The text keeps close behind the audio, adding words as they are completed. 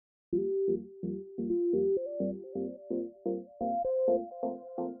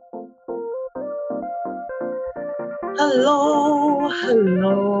Hello,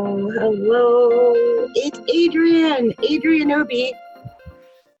 hello, hello. It's Adrian Obi,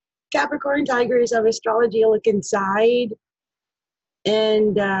 Capricorn Tigers of Astrology Look Inside,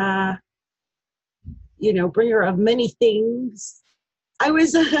 and, bringer of many things. I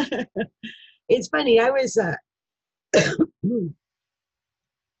was, it's funny, I was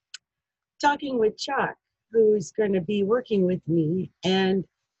talking with Chuck, who's going to be working with me, and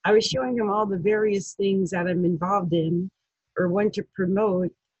I was showing him all the various things that I'm involved in or want to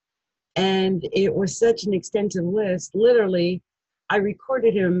promote. And it was such an extensive list. Literally, I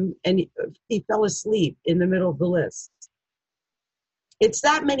recorded him and he fell asleep in the middle of the list. It's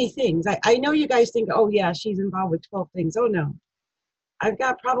that many things. I know you guys think, oh yeah, she's involved with 12 things. Oh no, I've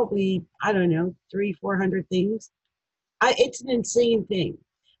got probably, I don't know, 400 things. It's an insane thing,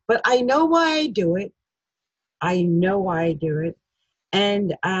 but I know why I do it. I know why I do it.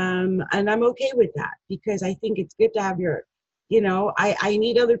 And I'm okay with that because I think it's good to have I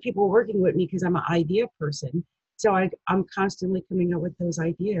need other people working with me because I'm an idea person. So I'm constantly coming up with those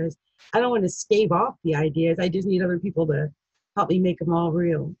ideas. I don't want to stave off the ideas. I just need other people to help me make them all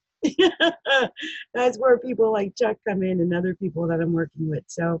real. That's where people like Chuck come in and other people that I'm working with.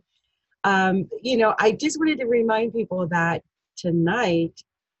 So, I just wanted to remind people that tonight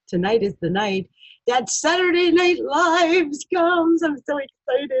is the night that Saturday Night Lives comes. I'm so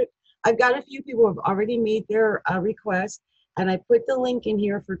excited. I've got a few people who have already made their request, and I put the link in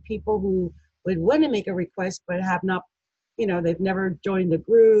here for people who would want to make a request but have not, they've never joined the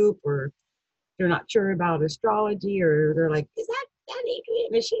group, or they're not sure about astrology, or they're like, is that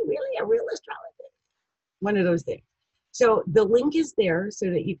Adrian? Is she really a real astrologist? One of those things. So the link is there so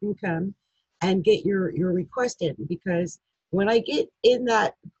that you can come and get your request in, because when I get in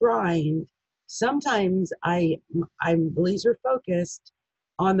that grind, sometimes I'm laser focused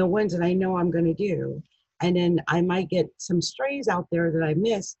on the ones that I know I'm going to do. And then I might get some strays out there that I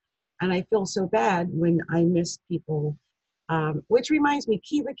miss. And I feel so bad when I miss people. Which reminds me,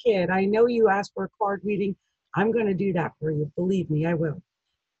 Kiva Kid, I know you asked for a card reading. I'm going to do that for you. Believe me, I will.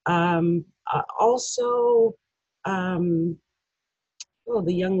 Also, the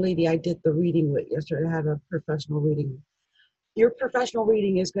young lady I did the reading with yesterday, I had a professional reading. Your professional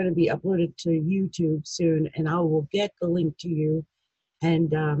reading is going to be uploaded to YouTube soon, and I will get the link to you.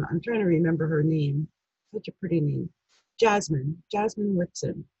 And I'm trying to remember her name. Such a pretty name. Jasmine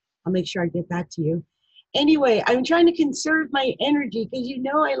Whitson. I'll make sure I get that to you. Anyway, I'm trying to conserve my energy because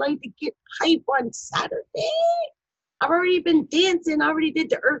I like to get hype on Saturday. I've already been dancing. I already did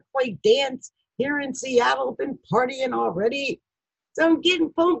the earthquake dance here in Seattle. Been partying already. So I'm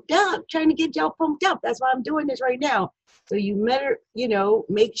getting pumped up, trying to get y'all pumped up. That's why I'm doing this right now. So you better,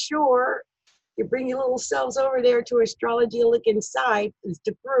 make sure you bring your little selves over there to Astrology Look Inside, is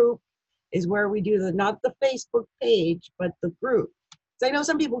the group, is where we do not the Facebook page, but the group. So I know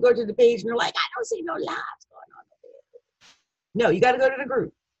some people go to the page and they're like, I don't see no lives going on there. No, you got to go to the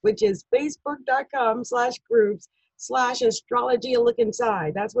group, which is facebook.com/groups/Astrology Look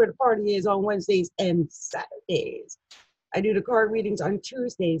Inside. That's where the party is on Wednesdays and Saturdays. I do the card readings on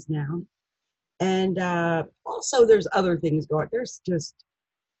Tuesdays now. And also there's other things going. There's just,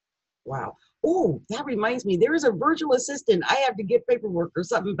 wow. Oh, that reminds me, there is a virtual assistant I have to get paperwork or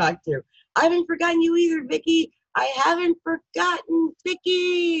something back to. I haven't forgotten you either, Vicki. I haven't forgotten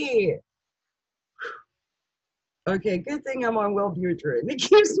Vicki. Okay, good thing I'm on Wellbutrin. It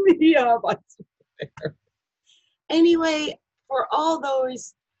keeps me up, I swear. Anyway, for all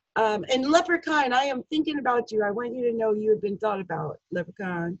those, and Leprechaun, I am thinking about you. I want you to know you have been thought about,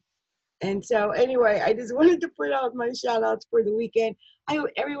 Leprechaun. And so anyway, I just wanted to put out my shout outs for the weekend. I hope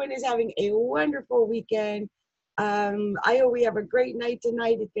everyone is having a wonderful weekend. I hope we have a great night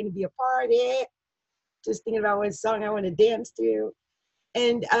tonight. It's going to be a party. Just thinking about what song I want to dance to.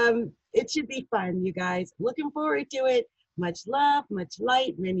 And it should be fun, you guys. Looking forward to it. Much love, much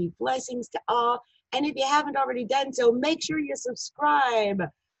light, many blessings to all. And if you haven't already done so, make sure you subscribe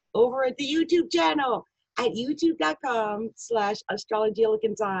over at the YouTube channel at youtube.com/Astrology Look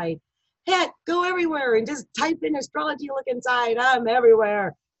Inside. Heck, go everywhere and just type in Astrology Look Inside. I'm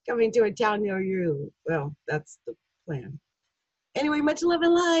everywhere. Coming to a town near you. Well, that's the plan. Anyway, much love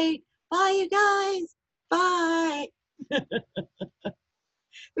and light. Bye, you guys. Bye.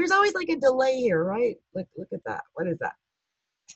 There's always like a delay here, right? Look at that. What is that?